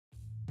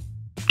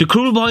The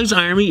Kruleboyz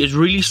army is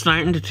really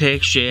starting to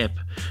take shape.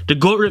 The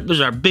gut rippers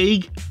are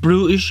big,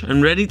 brutish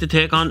and ready to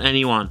take on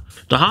anyone.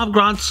 The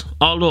hobgrots,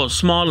 although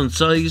small in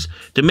size,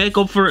 they make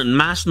up for it in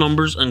mass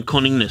numbers and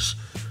cunningness.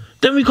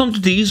 Then we come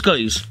to these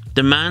guys,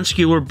 the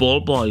Man-Skewer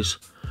Boltboyz.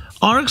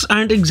 Orcs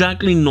aren't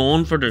exactly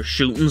known for their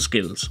shooting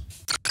skills.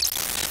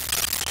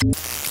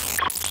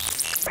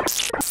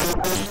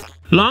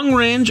 Long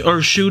range or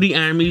shooty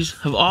armies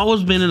have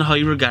always been in high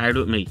regard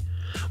with me.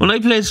 When I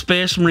played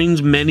Space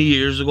Marines many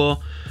years ago,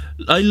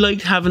 I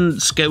liked having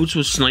scouts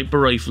with sniper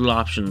rifle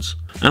options.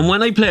 And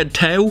when I played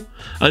Tau,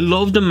 I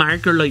loved the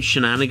marker light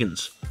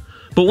shenanigans.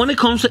 But when it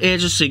comes to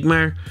Age of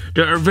Sigmar,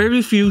 there are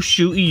very few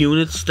shooty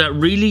units that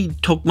really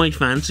took my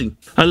fancy.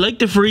 I like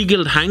the Free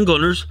Guild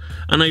handgunners,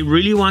 and I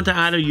really want to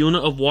add a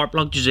unit of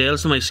Warplock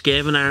Giselles to my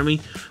Skaven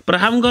army, but I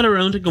haven't got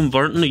around to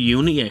converting a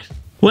unit yet.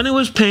 When I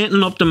was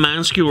painting up the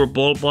Man-Skewer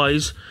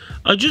Boltboyz,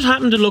 I just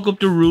happened to look up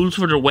the rules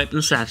for their weapon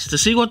stats to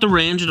see what the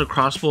range of the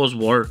crossbows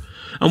were.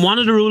 And one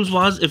of the rules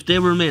was if they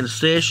remain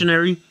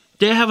stationary,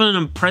 they have an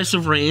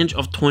impressive range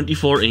of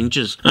 24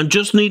 inches and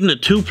just needing a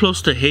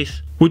 2+ to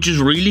hit, which is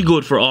really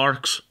good for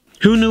orcs.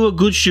 Who knew a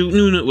good shooting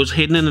unit was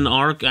hidden in an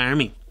orc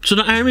army? So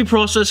the army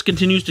process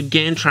continues to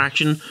gain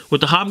traction,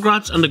 with the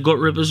hobgrots and the gut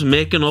rippers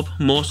making up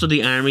most of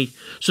the army,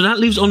 so that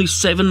leaves only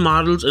 7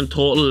 models in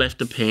total left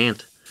to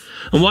paint.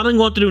 And what I'm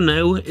going to do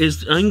now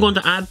is I'm going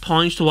to add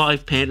points to what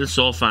I've painted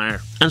so far.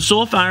 And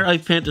so far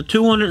I've painted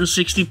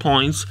 260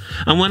 points,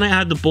 and when I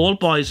add the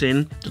Boltboyz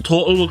in, the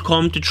total will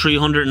come to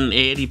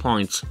 380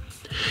 points.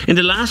 In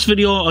the last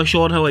video I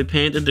showed how I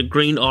painted the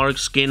green orc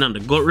skin on the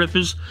gut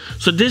rippers,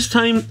 so this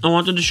time I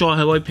wanted to show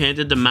how I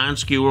painted the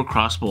Man-Skewer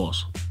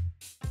crossbows.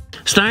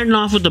 Starting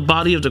off with the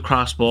body of the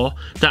crossbow,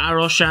 the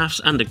arrow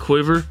shafts and the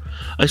quiver,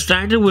 I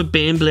started with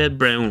Baneblade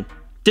brown.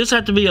 This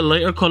had to be a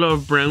lighter colour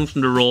of brown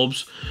from the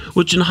robes,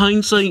 which in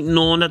hindsight,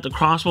 knowing that the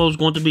crossbow was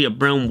going to be a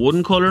brown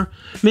wooden colour,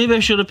 maybe I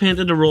should have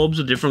painted the robes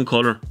a different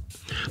colour.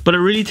 But I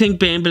really think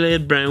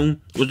Baneblade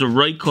brown was the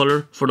right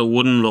colour for the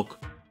wooden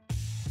look.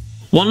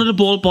 One of the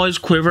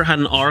Boltboyz quiver had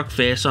an orc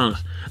face on it,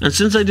 and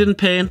since I didn't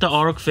paint the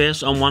orc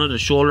face on one of the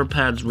shoulder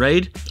pads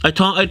red, I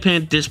thought I'd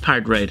paint this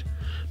part red.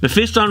 The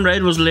fist on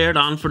red was layered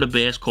on for the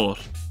base coat.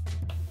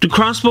 The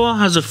crossbow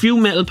has a few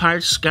metal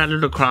parts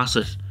scattered across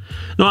it.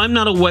 Now I'm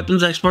not a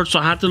weapons expert, so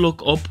I had to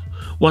look up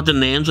what the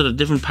names of the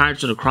different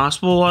parts of the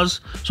crossbow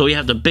was. So we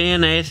have the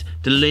bayonet,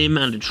 the limb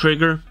and the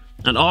trigger,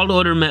 and all the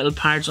other metal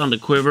parts on the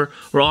quiver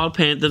were all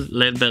painted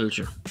lead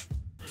belcher.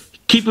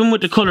 Keeping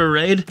with the colour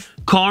red,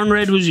 corn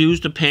red was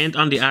used to paint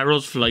on the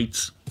arrow's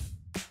flights.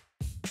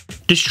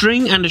 The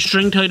string and the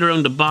string tied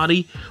around the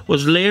body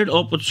was layered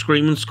up with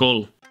Screaming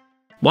Skull.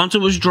 Once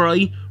it was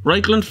dry,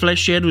 Reichland Flesh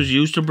Shade was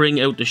used to bring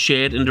out the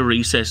shade in the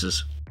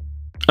recesses.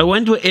 I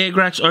went with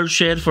Agrax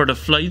Earthshade for the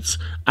flights,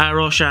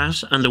 arrow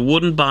shafts and the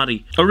wooden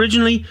body.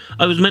 Originally,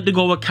 I was meant to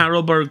go with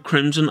Carroburg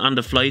Crimson on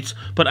the flights,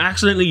 but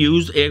accidentally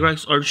used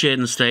Agrax Earthshade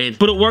instead.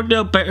 But it worked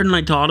out better than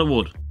I thought it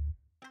would.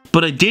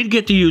 But I did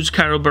get to use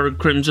Carroburg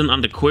Crimson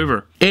on the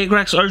quiver.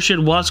 Agrax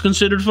Earthshade was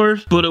considered for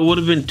it, but it would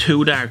have been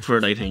too dark for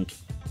it, I think.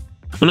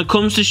 When it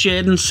comes to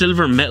shading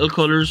silver metal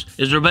colours,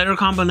 is there a better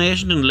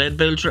combination than lead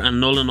belcher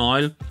and null and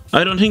oil?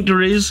 I don't think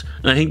there is,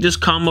 and I think this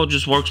combo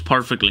just works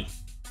perfectly.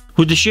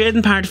 With the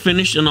shading part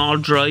finished and all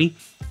dry,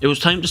 it was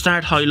time to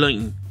start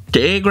highlighting.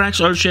 The Agrax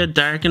Earthshade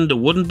darkened the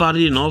wooden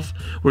body enough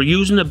where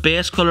using the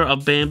base colour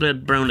of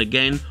Baneblade brown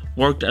again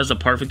worked as a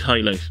perfect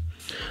highlight.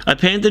 I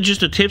painted just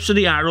the tips of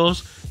the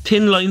arrows,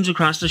 thin lines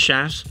across the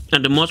shafts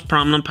and the most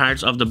prominent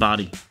parts of the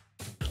body.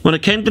 When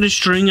it came to the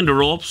string and the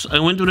ropes, I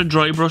went with a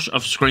dry brush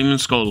of Screaming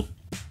Skull.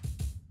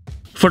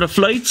 For the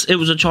flights, it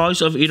was a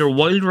choice of either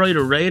Wild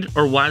Rider Red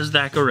or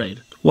Wazdaka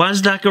Red.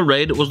 Wazdaka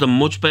Red was the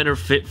much better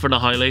fit for the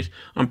highlight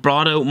and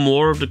brought out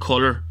more of the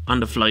colour on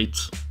the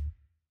flights.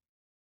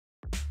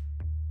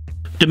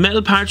 The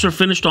metal parts were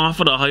finished off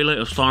with a highlight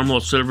of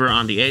Stormhold Silver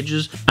on the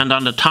edges and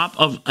on the top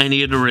of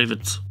any of the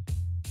rivets.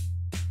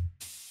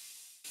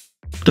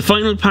 The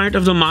final part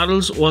of the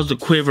models was the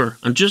quiver,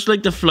 and just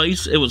like the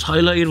flights, it was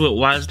highlighted with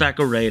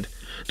Wazdaka Red.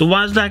 The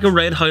Wazdaka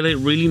Red highlight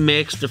really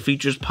makes the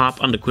features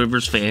pop on the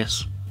quiver's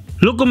face.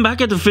 Looking back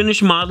at the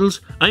finished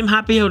models, I'm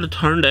happy how they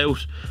turned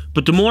out,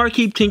 but the more I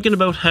keep thinking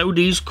about how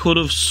these could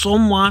have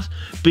somewhat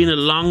been a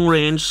long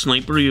range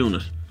sniper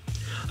unit.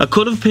 I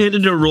could have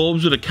painted their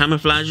robes with a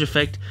camouflage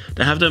effect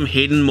to have them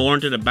hidden more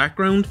into the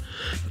background,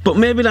 but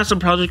maybe that's a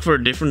project for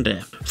a different day.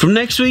 From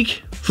next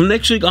week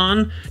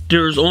on,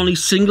 there's only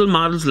single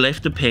models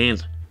left to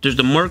paint. There's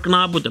the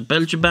Merknob with the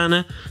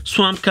Belchabana,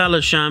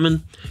 Swampcala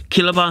Shaman,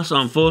 Killaboss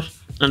on foot,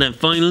 and then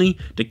finally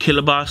the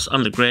Killaboss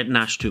on the Great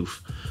Gnashtooth.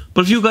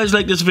 But if you guys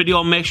like this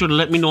video, make sure to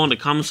let me know in the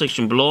comment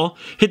section below.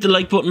 Hit the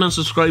like button and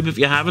subscribe if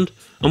you haven't.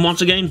 And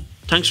once again,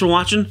 thanks for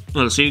watching, and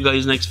I'll see you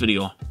guys next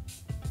video.